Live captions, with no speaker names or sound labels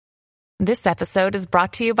This episode is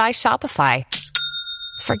brought to you by Shopify.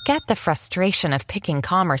 Forget the frustration of picking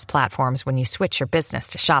commerce platforms when you switch your business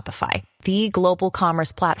to Shopify, the global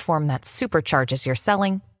commerce platform that supercharges your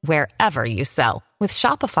selling wherever you sell. With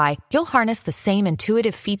Shopify, you'll harness the same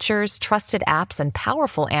intuitive features, trusted apps, and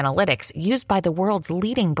powerful analytics used by the world's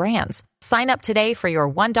leading brands. Sign up today for your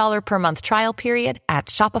 $1 per month trial period at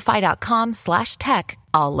shopify.com/tech,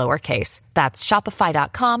 all lowercase. That's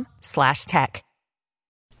shopify.com/tech.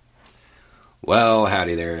 Well,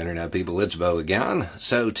 howdy there, Internet people. It's Bo again.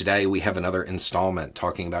 So today we have another installment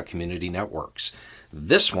talking about community networks.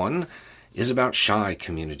 This one is about shy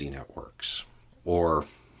community networks, or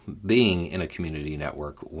being in a community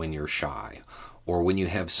network when you're shy, or when you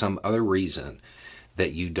have some other reason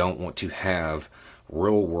that you don't want to have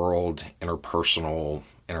real-world interpersonal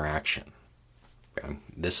interaction. Okay?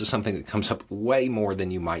 This is something that comes up way more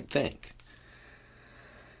than you might think.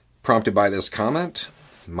 Prompted by this comment,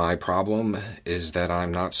 my problem is that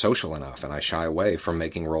I'm not social enough and I shy away from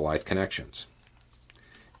making real-life connections.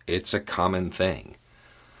 It's a common thing.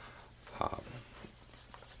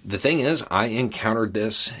 The thing is, I encountered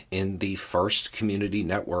this in the first community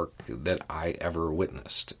network that I ever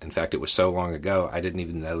witnessed. In fact, it was so long ago, I didn't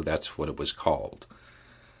even know that's what it was called.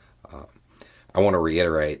 I want to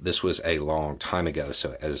reiterate, this was a long time ago,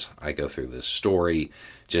 so as I go through this story,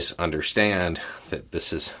 just understand that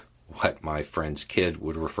this is what my friend's kid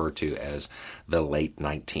would refer to as the late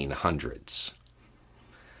 1900s.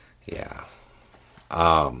 Yeah.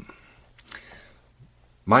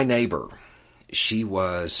 My neighbor, she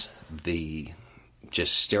was the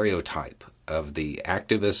just stereotype of the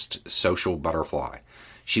activist social butterfly.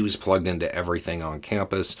 She was plugged into everything on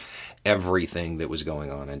campus, everything that was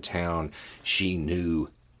going on in town. She knew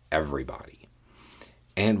everybody.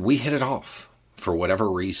 And we hit it off for whatever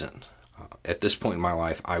reason. At this point in my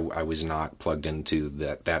life, I was not plugged into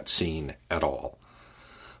that scene at all.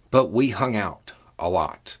 But we hung out a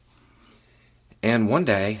lot. And one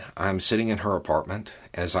day, I'm sitting in her apartment,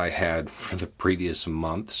 as I had for the previous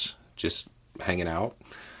months, just hanging out.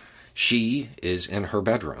 She is in her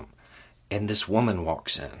bedroom, and this woman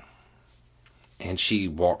walks in. And she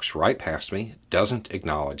walks right past me, doesn't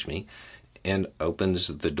acknowledge me, and opens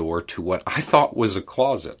the door to what I thought was a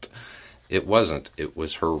closet. It wasn't. It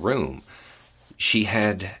was her room. She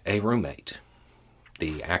had a roommate.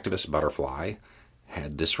 The activist butterfly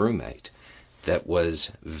had this roommate that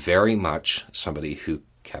was very much somebody who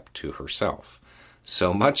kept to herself.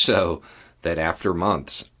 So much so that after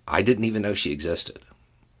months, I didn't even know she existed.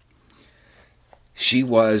 She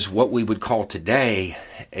was what we would call today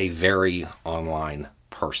a very online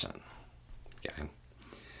person. Okay?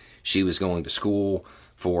 She was going to school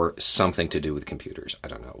for something to do with computers. I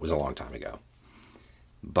don't know. It was a long time ago.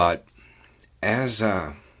 But as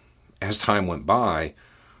time went by,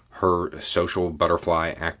 her social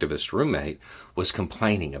butterfly activist roommate was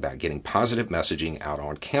complaining about getting positive messaging out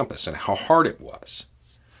on campus and how hard it was.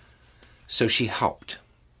 So she helped.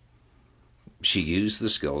 She used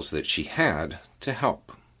the skills that she had to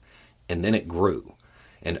help. And then it grew.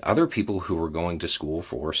 And other people who were going to school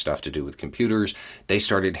for stuff to do with computers, they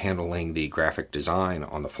started handling the graphic design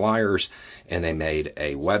on the flyers, and they made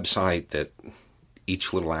a website that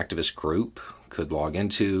each little activist group could log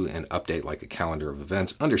into and update like a calendar of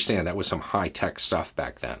events. Understand, that was some high-tech stuff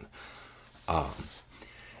back then.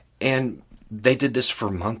 And they did this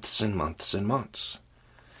for months and months and months.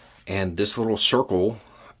 And this little circle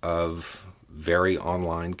of very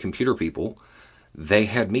online computer people, they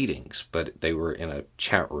had meetings, but they were in a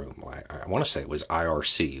chat room. I want to say it was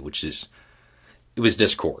IRC, it was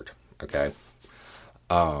Discord, okay?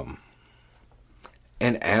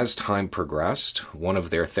 And as time progressed, one of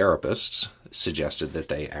their therapists suggested that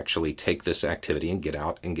they actually take this activity and get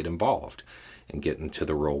out and get involved and get into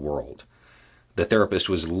the real world. The therapist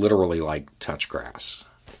was literally like touch grass.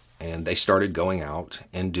 And they started going out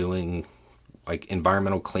and doing like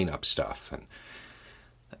environmental cleanup stuff and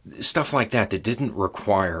stuff like that didn't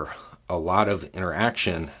require a lot of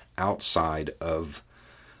interaction outside of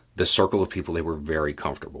the circle of people they were very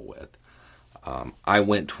comfortable with. I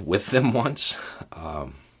went with them once,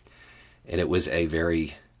 and it was a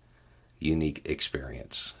very unique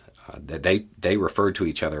experience. That they referred to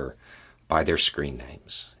each other by their screen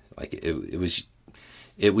names. Like it was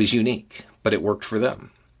unique, but it worked for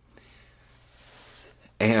them.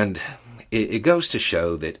 And it goes to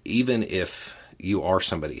show that even if you are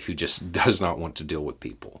somebody who just does not want to deal with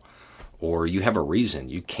people, or you have a reason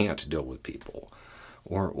you can't deal with people,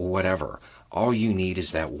 or whatever, all you need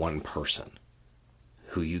is that one person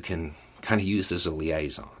who you can kind of use as a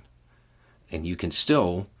liaison. And you can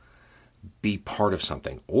still be part of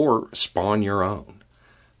something or spawn your own.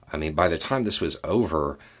 I mean, by the time this was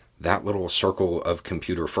over, that little circle of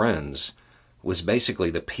computer friends was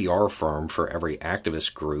basically the PR firm for every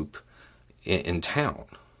activist group in town.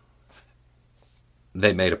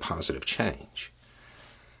 They made a positive change.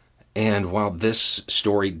 And while this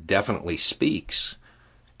story definitely speaks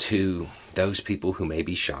to those people who may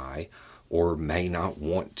be shy or may not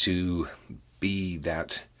want to be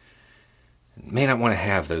that, may not want to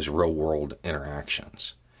have those real world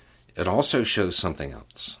interactions, it also shows something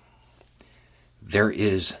else. There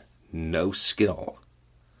is no skill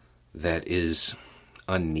that is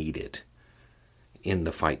unneeded in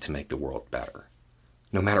the fight to make the world better.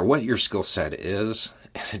 No matter what your skill set is,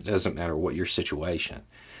 and it doesn't matter what your situation,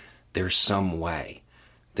 there's some way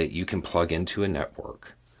that you can plug into a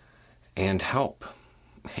network and help.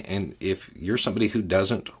 And if you're somebody who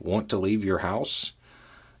doesn't want to leave your house,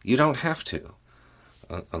 you don't have to,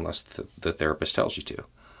 unless the therapist tells you to.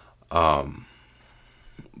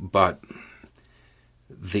 But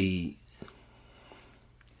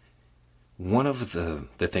one of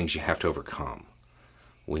the things you have to overcome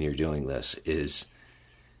when you're doing this is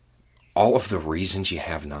all of the reasons you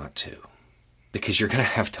have not to. Because you're going to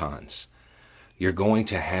have tons. You're going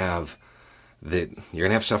to have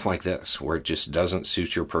stuff like this where it just doesn't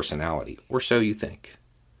suit your personality, or so you think.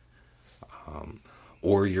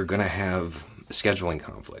 Or you're going to have scheduling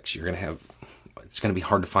conflicts. It's going to be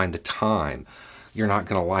hard to find the time. You're not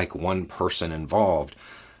going to like one person involved.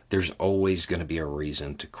 There's always going to be a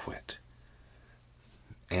reason to quit.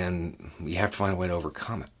 And you have to find a way to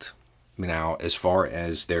overcome it. Now, as far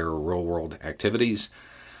as their real-world activities,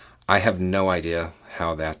 I have no idea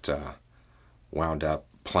how that wound up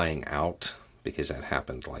playing out, because that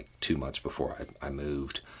happened like 2 months before I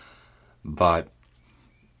moved. But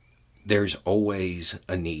there's always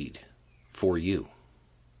a need for you,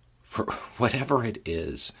 for whatever it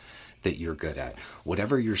is that you're good at,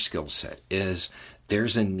 whatever your skill set is,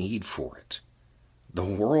 there's a need for it. The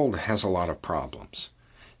world has a lot of problems,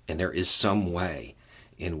 and there is some way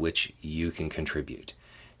in which you can contribute.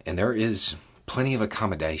 And there is plenty of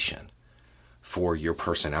accommodation for your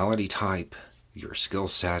personality type, your skill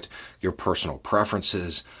set, your personal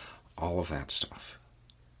preferences, all of that stuff.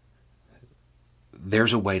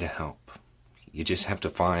 There's a way to help. You just have to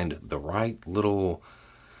find the right little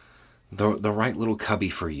cubby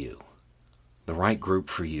for you, the right group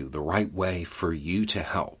for you, the right way for you to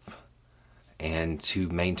help and to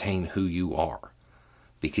maintain who you are.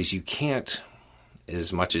 Because you can't,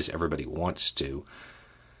 as much as everybody wants to,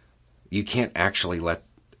 you can't actually let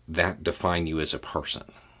that define you as a person.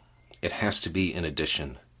 It has to be in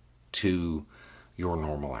addition to your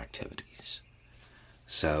normal activities.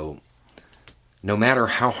 So, no matter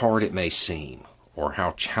how hard it may seem or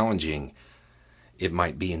how challenging it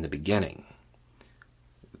might be in the beginning,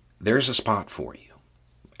 there's a spot for you.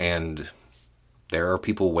 And there are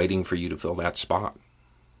people waiting for you to fill that spot.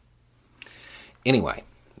 Anyway,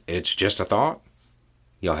 it's just a thought.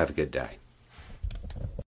 Y'all have a good day.